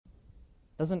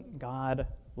Doesn't God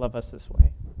love us this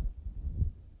way?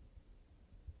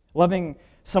 Loving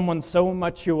someone so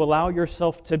much you allow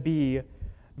yourself to be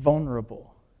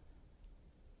vulnerable.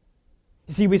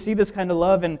 You see, we see this kind of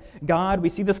love in God, we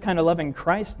see this kind of love in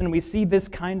Christ, and we see this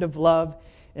kind of love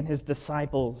in His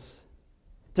disciples.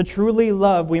 To truly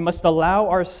love, we must allow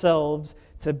ourselves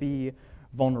to be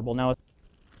vulnerable. Now,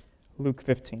 Luke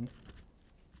 15.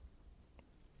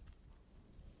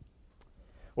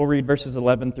 We'll read verses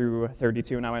 11 through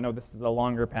 32. Now, I know this is a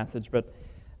longer passage, but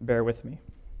bear with me.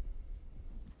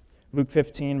 Luke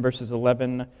 15, verses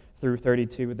 11 through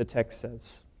 32, the text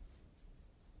says,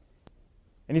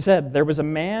 "And he said, there was a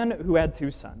man who had 2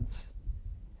 sons.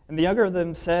 And the younger of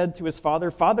them said to his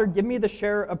father, 'Father, give me the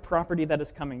share of property that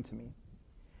is coming to me.'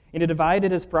 And he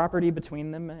divided his property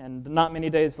between them, and not many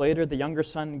days later the younger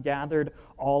son gathered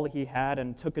all he had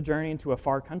and took a journey into a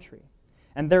far country.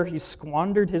 And there he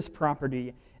squandered his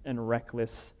property in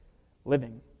reckless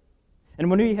living. And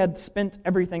when he had spent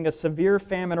everything, a severe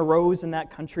famine arose in that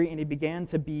country, and he began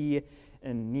to be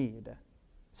in need.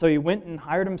 So he went and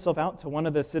hired himself out to one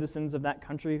of the citizens of that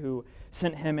country, who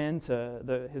sent him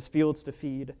into his fields to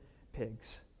feed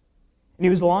pigs. And he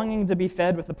was longing to be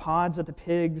fed with the pods that the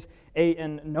pigs ate,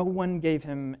 and no one gave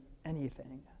him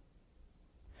anything.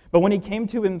 But when he came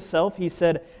to himself, he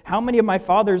said, 'How many of my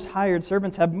father's hired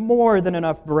servants have more than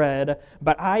enough bread,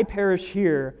 but I perish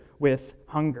here with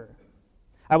hunger?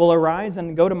 I will arise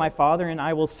and go to my father, and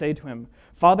I will say to him,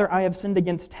 Father, I have sinned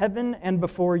against heaven and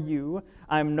before you.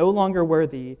 I am no longer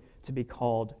worthy to be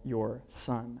called your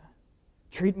son.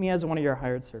 Treat me as one of your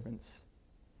hired servants.'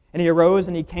 And he arose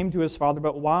and he came to his father,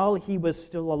 but while he was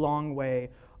still a long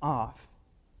way off,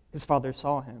 his father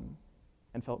saw him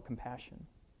and felt compassion.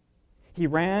 He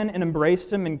ran and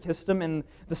embraced him and kissed him, and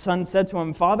the son said to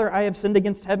him, 'Father, I have sinned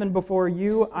against heaven before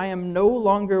you. I am no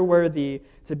longer worthy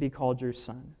to be called your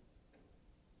son.'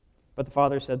 But the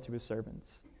father said to his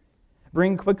servants,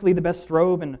 'Bring quickly the best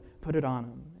robe and put it on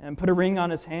him, and put a ring on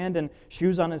his hand and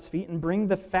shoes on his feet, and bring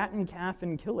the fattened calf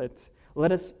and kill it.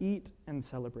 Let us eat and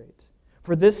celebrate.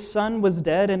 For this son was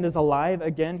dead and is alive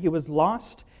again. He was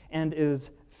lost and is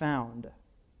found.'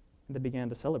 And they began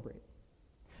to celebrate.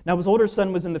 Now his older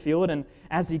son was in the field, and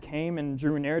as he came and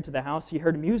drew near to the house, he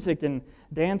heard music and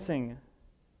dancing. And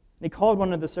he called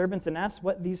one of the servants and asked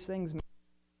what these things meant.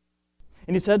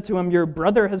 And he said to him, 'Your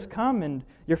brother has come, and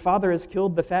your father has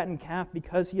killed the fattened calf,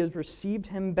 because he has received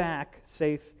him back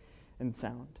safe and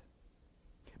sound.'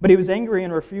 But he was angry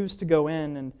and refused to go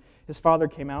in, and his father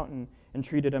came out and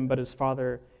entreated him, but his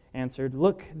father answered,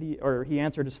 he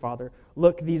answered his father,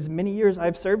 'Look, these many years I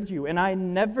have served you, and I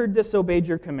never disobeyed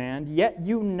your command, yet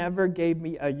you never gave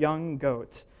me a young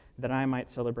goat that I might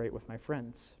celebrate with my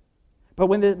friends. But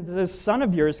when this son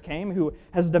of yours came, who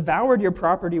has devoured your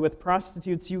property with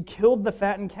prostitutes, you killed the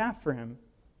fattened calf for him.'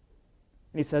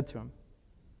 And he said to him,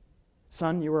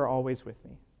 'Son, you are always with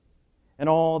me, and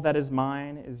all that is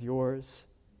mine is yours.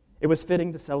 It was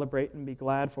fitting to celebrate and be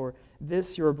glad, for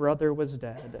this your brother was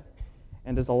dead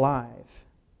and is alive.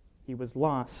 He was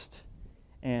lost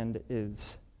and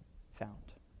is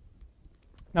found.'"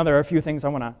 Now there are a few things I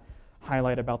want to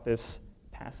highlight about this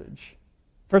passage.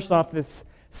 First off, this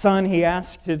son, he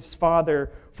asked his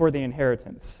father for the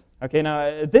inheritance. Okay,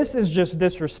 now this is just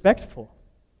disrespectful.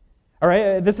 All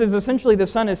right, this is essentially the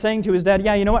son is saying to his dad,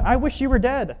 "Yeah, you know what? I wish you were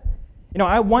dead. You know,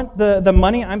 I want the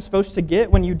money I'm supposed to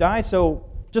get when you die, so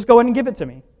just go ahead and give it to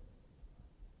me."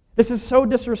 This is so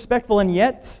disrespectful, and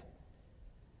yet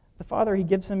the father, he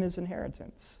gives him his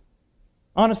inheritance.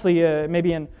 Honestly,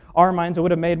 maybe in our minds it would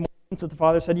have made more sense if the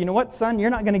father said, "You know what, son, you're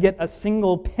not going to get a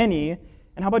single penny,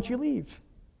 and how about you leave?"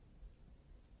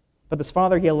 But this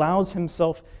father, he allows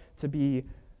himself to be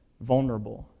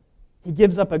vulnerable. He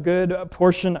gives up a good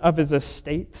portion of his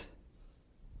estate,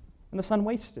 and the son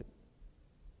wastes it.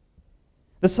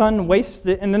 The son wastes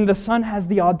it, and then the son has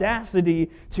the audacity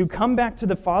to come back to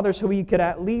the father so he could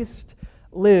at least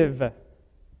live.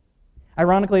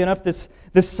 Ironically enough, this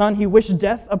son, he wished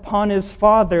death upon his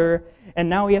father, and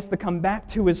now he has to come back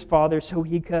to his father so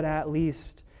he could at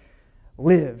least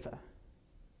live.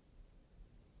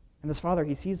 And this father,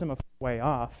 he sees him a way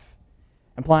off,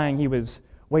 implying he was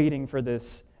waiting for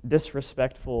this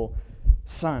disrespectful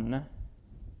son.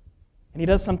 And he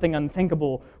does something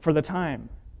unthinkable for the time.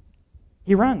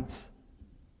 He runs.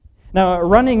 Now,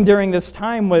 running during this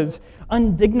time was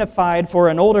undignified for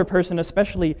an older person,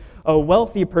 especially a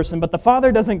wealthy person, but the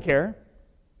father doesn't care.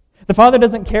 The father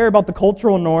doesn't care about the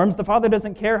cultural norms. The father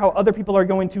doesn't care how other people are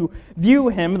going to view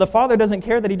him. The father doesn't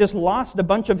care that he just lost a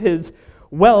bunch of his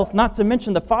wealth. Not to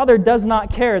mention, the father does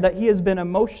not care that he has been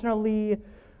emotionally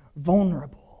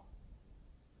vulnerable.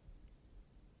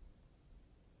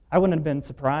 I wouldn't have been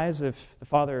surprised if the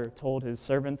father told his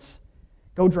servants,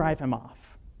 "Go drive him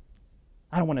off.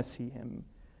 I don't want to see him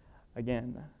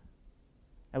again."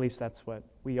 At least that's what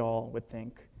we all would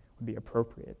think would be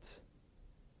appropriate.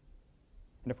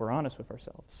 And if we're honest with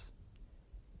ourselves,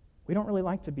 we don't really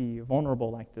like to be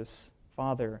vulnerable like this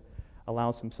father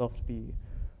allows himself to be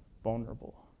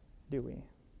vulnerable, do we?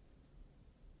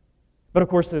 But of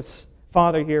course, this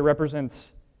father here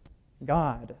represents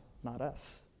God, not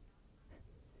us.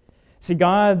 See,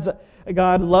 God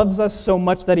loves us so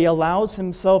much that he allows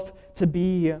himself to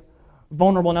be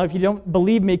vulnerable. Now, if you don't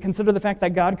believe me, consider the fact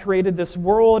that God created this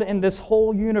world and this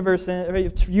whole universe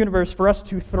for us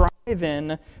to thrive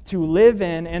in, to live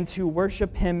in, and to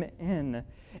worship him in.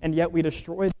 And yet we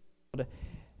destroy the world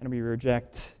and we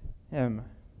reject him.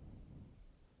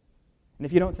 And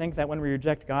if you don't think that when we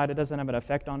reject God, it doesn't have an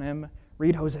effect on him,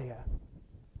 read Hosea.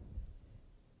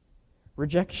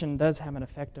 Rejection does have an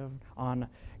effect on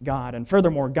God. And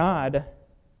furthermore, God,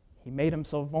 he made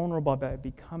himself vulnerable by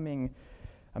becoming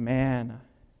a man,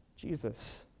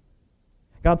 Jesus.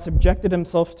 God subjected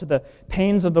himself to the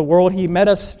pains of the world. He met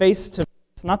us face to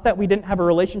face. Not that we didn't have a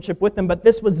relationship with him, but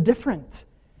this was different.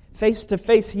 Face to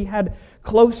face, he had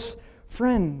close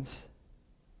friends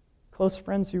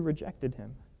who rejected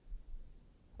him.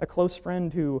 A close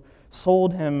friend who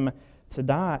sold him to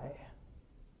die.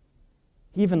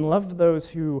 He even loved those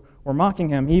who were mocking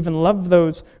him. He even loved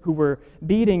those who were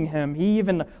beating him. He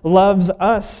even loves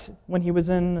us when he was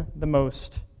in the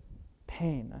most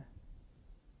pain.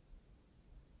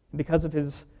 Because of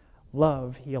his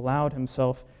love, he allowed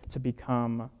himself to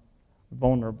become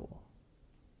vulnerable.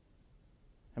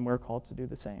 And we're called to do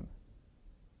the same.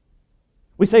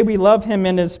 We say we love him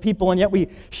and his people, and yet we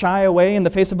shy away in the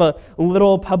face of a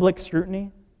little public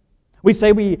scrutiny. We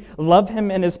say we love him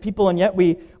and his people, and yet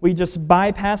we just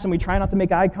bypass and we try not to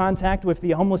make eye contact with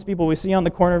the homeless people we see on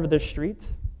the corner of the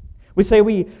street. We say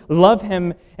we love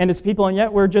him and his people, and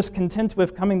yet we're just content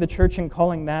with coming to church and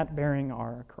calling that bearing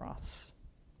our cross.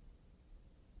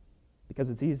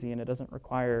 Because it's easy and it doesn't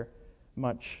require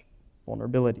much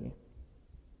vulnerability.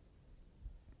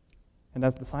 And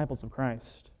as disciples of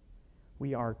Christ,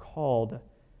 we are called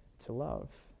to love.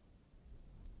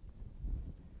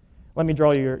 Let me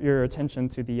draw your attention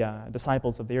to the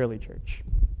disciples of the early church.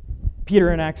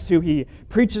 Peter in Acts 2, he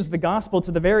preaches the gospel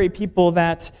to the very people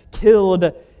that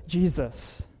killed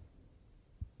Jesus.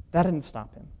 That didn't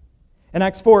stop him. In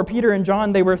Acts 4, Peter and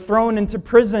John, they were thrown into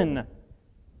prison.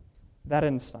 That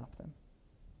didn't stop them.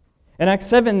 In Acts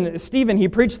 7, Stephen, he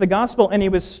preached the gospel and he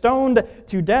was stoned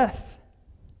to death.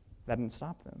 That didn't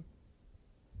stop them.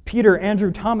 Peter,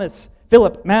 Andrew, Thomas,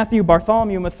 Philip, Matthew,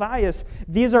 Bartholomew, Matthias,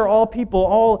 these are all people,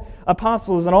 all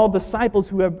apostles and all disciples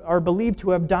who are believed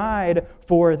to have died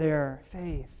for their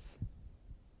faith.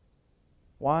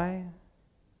 Why?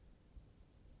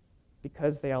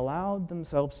 Because they allowed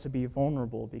themselves to be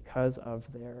vulnerable because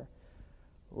of their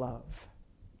love.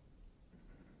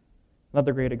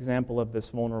 Another great example of this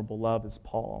vulnerable love is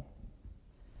Paul.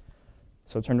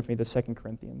 So turn with me to 2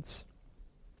 Corinthians.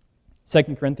 2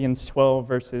 Corinthians 12,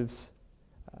 verses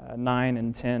 9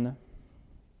 and 10.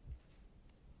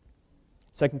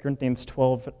 2 Corinthians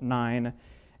 12, 9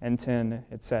 and 10,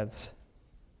 it says,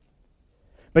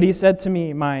 "But he said to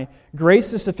me, 'My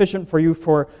grace is sufficient for you,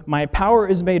 for my power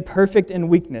is made perfect in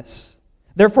weakness.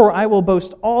 Therefore I will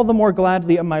boast all the more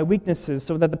gladly of my weaknesses,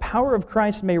 so that the power of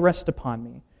Christ may rest upon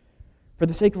me. For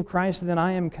the sake of Christ, then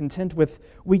I am content with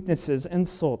weaknesses,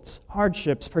 insults,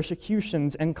 hardships,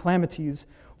 persecutions, and calamities.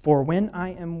 For when I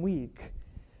am weak,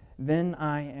 then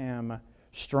I am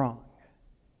strong.'"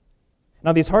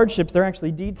 Now these hardships, they're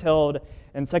actually detailed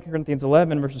in 2 Corinthians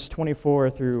 11, verses 24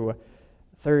 through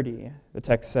 30. The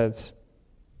text says,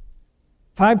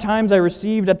 "5 times I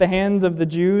received at the hands of the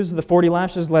Jews the 40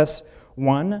 lashes less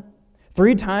 1.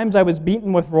 3 times I was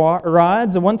beaten with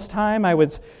rods. Once time I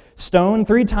was stoned.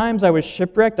 3 times I was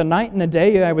shipwrecked. A night and a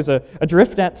day I was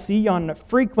adrift at sea on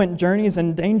frequent journeys,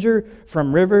 in danger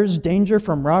from rivers, danger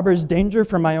from robbers, danger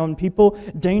from my own people,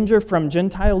 danger from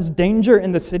Gentiles, danger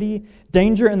in the city,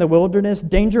 danger in the wilderness,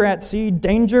 danger at sea,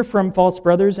 danger from false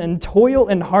brothers, and toil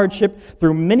and hardship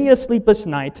through many a sleepless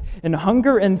night, and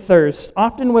hunger and thirst,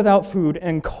 often without food,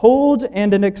 and cold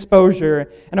and in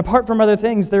exposure. And apart from other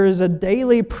things, there is a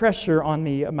daily pressure on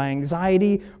me of my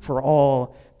anxiety for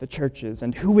all the churches.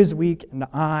 And who is weak, and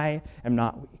I am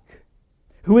not weak?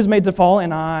 Who is made to fall,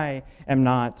 and I am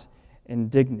not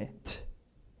indignant?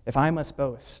 If I must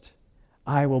boast,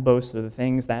 I will boast of the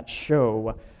things that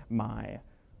show my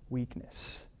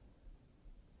weakness."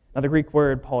 Now, the Greek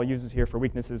word Paul uses here for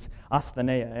weakness is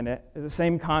asthenia, and it's the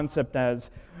same concept as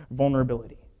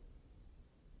vulnerability.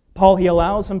 Paul, he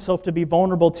allows himself to be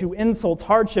vulnerable to insults,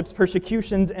 hardships,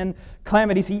 persecutions, and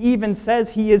calamities. He even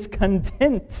says he is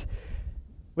content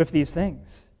with these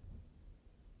things.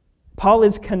 Paul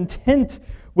is content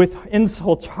with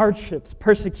insults, hardships,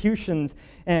 persecutions,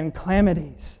 and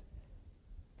calamities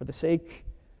for the sake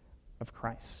of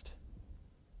Christ.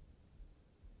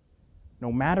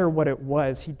 No matter what it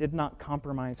was, he did not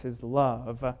compromise his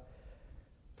love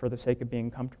for the sake of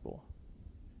being comfortable.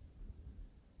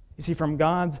 You see, from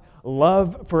God's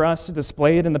love for us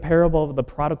displayed in the parable of the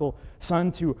prodigal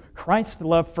son to Christ's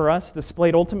love for us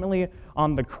displayed ultimately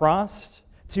on the cross,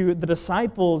 to the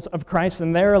disciples of Christ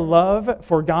and their love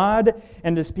for God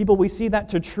and His people, we see that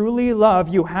to truly love,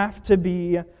 you have to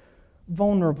be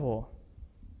vulnerable.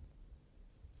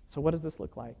 So what does this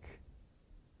look like?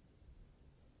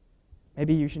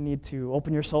 Maybe you should need to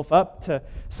open yourself up to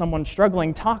someone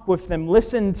struggling, talk with them,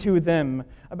 listen to them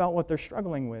about what they're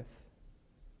struggling with.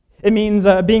 It means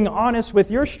being honest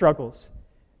with your struggles,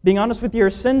 being honest with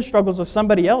your sin struggles with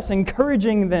somebody else,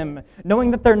 encouraging them, knowing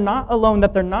that they're not alone,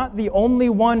 that they're not the only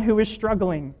one who is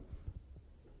struggling.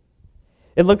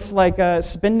 It looks like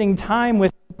spending time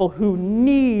with people who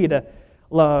need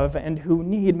love and who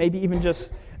need maybe even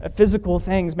just physical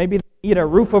things. Maybe they need a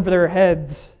roof over their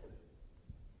heads.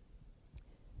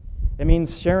 It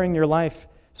means sharing your life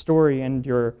story and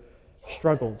your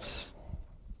struggles.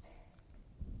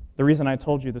 The reason I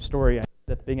told you the story at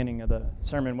the beginning of the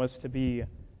sermon was to be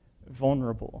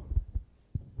vulnerable.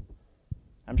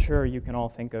 I'm sure you can all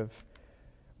think of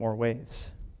more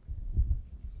ways.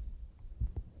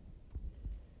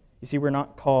 You see, we're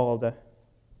not called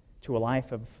to a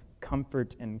life of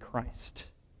comfort in Christ.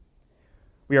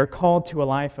 We are called to a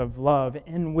life of love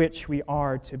in which we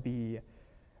are to be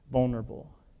vulnerable.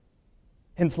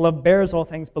 Hence, love bears all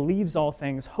things, believes all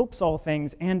things, hopes all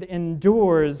things, and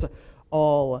endures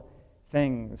all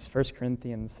things. 1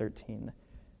 Corinthians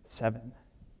 13:7.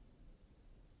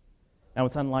 Now,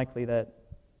 it's unlikely that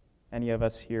any of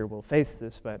us here will face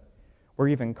this, but we're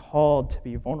even called to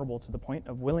be vulnerable to the point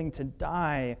of willing to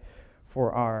die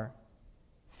for our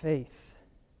faith.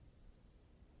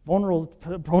 Vulnerable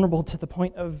to the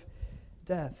point of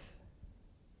death.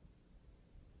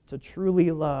 To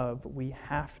truly love, we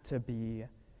have to be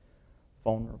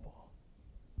vulnerable.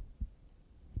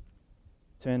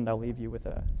 To end, I'll leave you with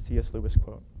a C.S. Lewis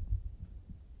quote.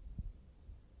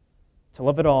 To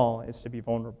love at all is to be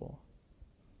vulnerable.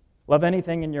 Love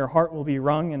anything and your heart will be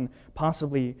wrung and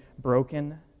possibly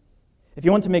broken. If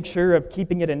you want to make sure of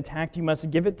keeping it intact, you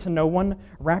must give it to no one,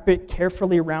 wrap it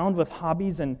carefully around with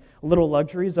hobbies and little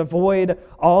luxuries, avoid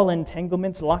all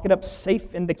entanglements, lock it up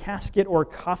safe in the casket or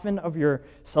coffin of your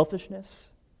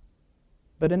selfishness.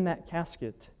 But in that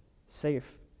casket,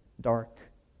 safe, dark,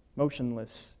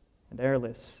 motionless, and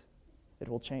airless, it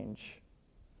will change.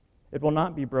 It will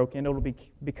not be broken. It will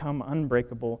become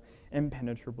unbreakable,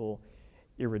 impenetrable,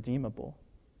 irredeemable.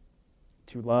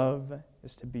 To love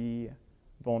is to be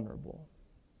vulnerable.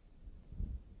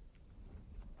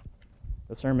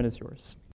 The sermon is yours.